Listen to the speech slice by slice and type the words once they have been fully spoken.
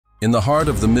In the heart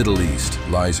of the Middle East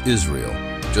lies Israel,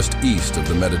 just east of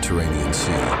the Mediterranean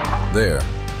Sea. There,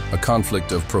 a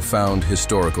conflict of profound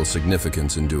historical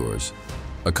significance endures.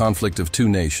 A conflict of two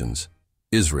nations,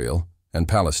 Israel and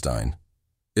Palestine.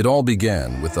 It all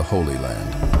began with the Holy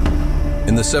Land.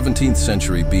 In the 17th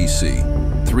century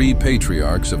BC, three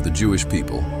patriarchs of the Jewish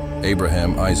people,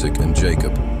 Abraham, Isaac, and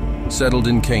Jacob, settled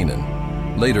in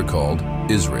Canaan, later called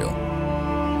Israel.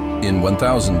 In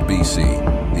 1000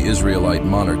 BC, the Israelite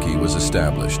monarchy was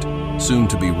established, soon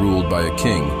to be ruled by a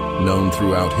king known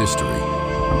throughout history.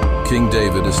 King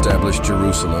David established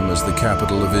Jerusalem as the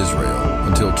capital of Israel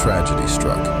until tragedy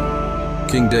struck.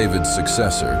 King David's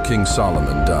successor, King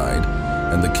Solomon, died,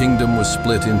 and the kingdom was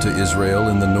split into Israel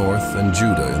in the north and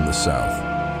Judah in the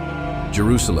south.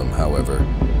 Jerusalem, however,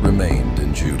 remained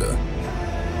in Judah.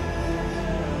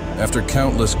 After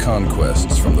countless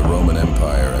conquests from the Roman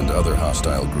Empire and other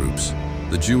hostile groups,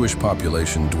 the Jewish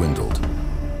population dwindled.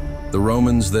 The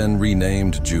Romans then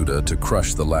renamed Judah to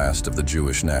crush the last of the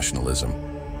Jewish nationalism.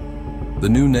 The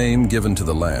new name given to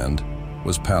the land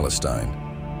was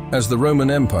Palestine. As the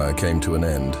Roman Empire came to an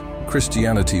end,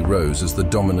 Christianity rose as the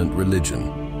dominant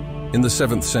religion. In the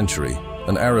 7th century,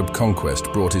 an Arab conquest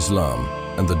brought Islam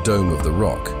and the Dome of the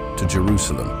Rock to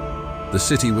Jerusalem. The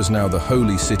city was now the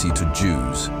holy city to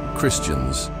Jews,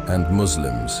 Christians, and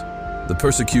Muslims. The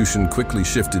persecution quickly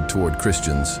shifted toward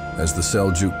Christians as the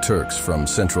Seljuk Turks from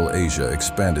Central Asia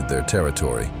expanded their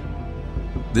territory.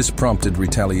 This prompted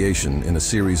retaliation in a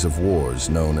series of wars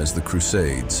known as the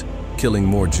Crusades, killing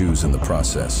more Jews in the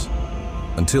process.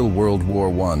 Until World War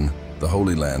I, the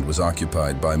Holy Land was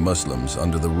occupied by Muslims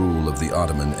under the rule of the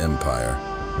Ottoman Empire.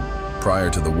 Prior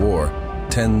to the war,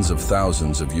 tens of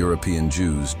thousands of European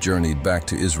Jews journeyed back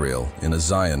to Israel in a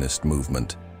Zionist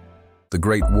movement. The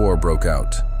Great War broke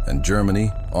out, and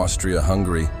Germany,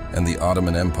 Austria-Hungary, and the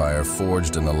Ottoman Empire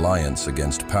forged an alliance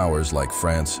against powers like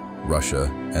France, Russia,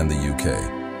 and the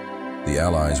UK. The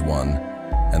Allies won,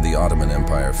 and the Ottoman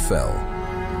Empire fell.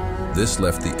 This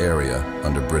left the area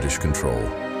under British control.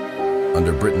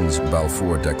 Under Britain's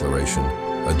Balfour Declaration,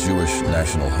 a Jewish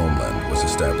national homeland was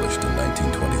established in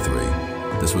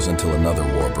 1923. This was until another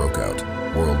war broke out,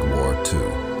 World War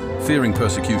II. Fearing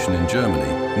persecution in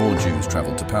Germany, more Jews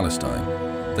traveled to Palestine.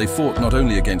 They fought not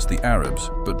only against the Arabs,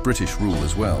 but British rule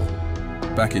as well.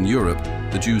 Back in Europe,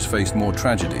 the Jews faced more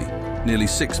tragedy. Nearly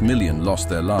 6 million lost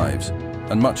their lives,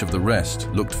 and much of the rest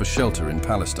looked for shelter in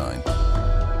Palestine.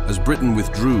 As Britain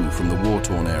withdrew from the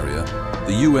war-torn area,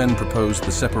 the UN proposed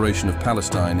the separation of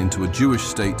Palestine into a Jewish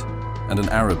state and an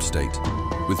Arab state,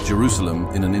 with Jerusalem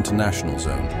in an international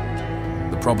zone.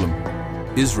 The problem?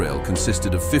 Israel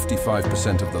consisted of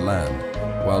 55% of the land,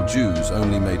 while Jews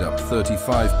only made up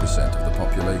 35% of the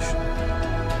population.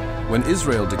 When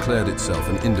Israel declared itself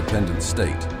an independent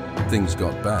state, things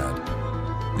got bad.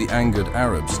 The angered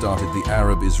Arabs started the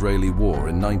Arab-Israeli War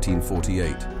in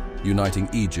 1948, uniting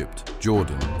Egypt,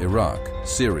 Jordan, Iraq,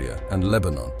 Syria, and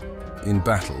Lebanon in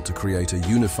battle to create a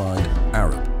unified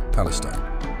Arab Palestine.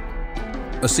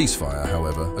 A ceasefire,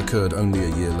 however, occurred only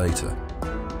a year later.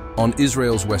 On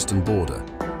Israel's western border,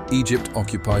 Egypt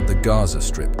occupied the Gaza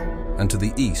Strip, and to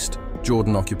the east,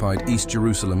 Jordan occupied East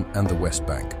Jerusalem and the West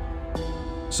Bank.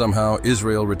 Somehow,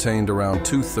 Israel retained around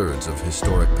 2/3 of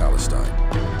historic Palestine.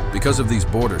 Because of these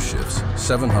border shifts,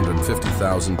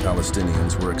 750,000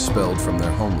 Palestinians were expelled from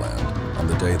their homeland on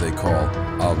the day they call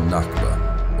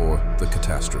Al-Nakba, or the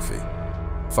catastrophe.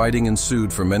 Fighting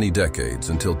ensued for many decades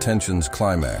until tensions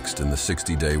climaxed in the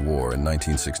 60-day war in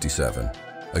 1967.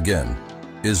 Again,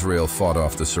 Israel fought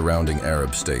off the surrounding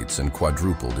Arab states and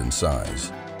quadrupled in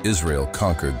size. Israel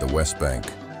conquered the West Bank,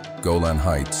 Golan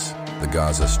Heights, the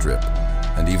Gaza Strip,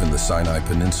 and even the Sinai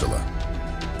Peninsula,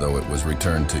 though it was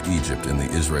returned to Egypt in the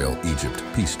Israel-Egypt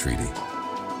Peace Treaty.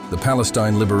 The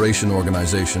Palestine Liberation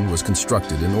Organization was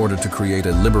constructed in order to create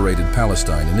a liberated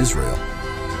Palestine in Israel.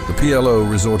 The PLO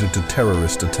resorted to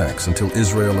terrorist attacks until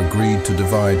Israel agreed to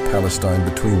divide Palestine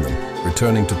between them,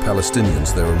 returning to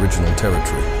Palestinians their original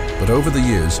territory. But over the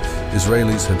years,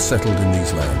 Israelis had settled in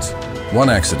these lands.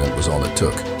 One accident was all it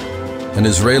took. An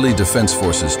Israeli Defense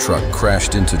Forces truck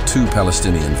crashed into 2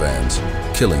 Palestinian vans,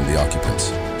 killing the occupants.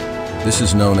 This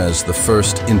is known as the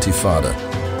First Intifada,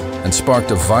 and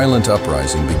sparked a violent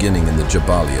uprising beginning in the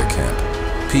Jabalia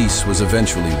camp. Peace was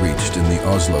eventually reached in the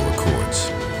Oslo Accords.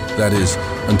 That is,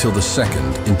 until the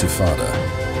Second Intifada.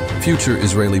 Future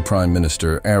Israeli Prime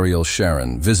Minister Ariel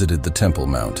Sharon visited the Temple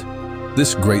Mount.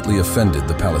 This greatly offended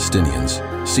the Palestinians,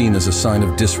 seen as a sign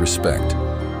of disrespect.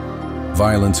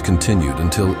 Violence continued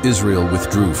until Israel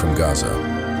withdrew from Gaza.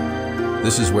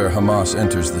 This is where Hamas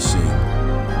enters the scene.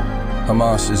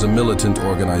 Hamas is a militant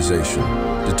organization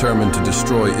determined to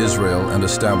destroy Israel and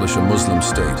establish a Muslim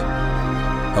state.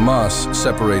 Hamas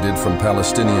separated from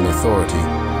Palestinian Authority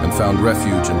and found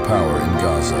refuge and power in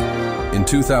Gaza. In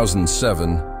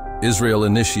 2007, Israel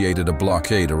initiated a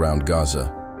blockade around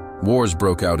Gaza. Wars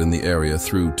broke out in the area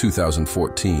through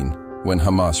 2014, when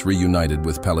Hamas reunited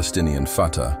with Palestinian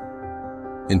Fatah.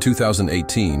 In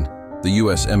 2018, the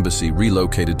U.S. Embassy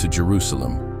relocated to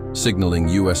Jerusalem, signaling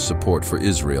U.S. support for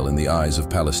Israel in the eyes of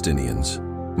Palestinians.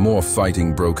 More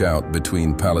fighting broke out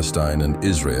between Palestine and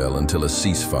Israel until a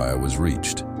ceasefire was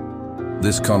reached.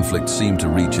 This conflict seemed to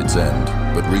reach its end,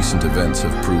 but recent events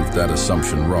have proved that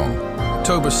assumption wrong.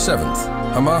 October 7th,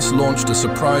 Hamas launched a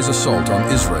surprise assault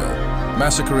on Israel,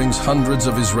 massacring hundreds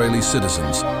of Israeli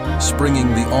citizens, springing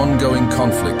the ongoing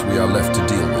conflict we are left to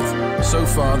deal with. So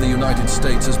far, the United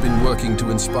States has been working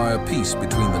to inspire peace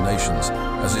between the nations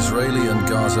as Israeli and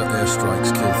Gaza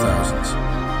airstrikes kill thousands.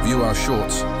 View our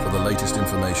shorts for the latest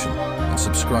information and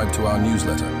subscribe to our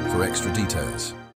newsletter for extra details.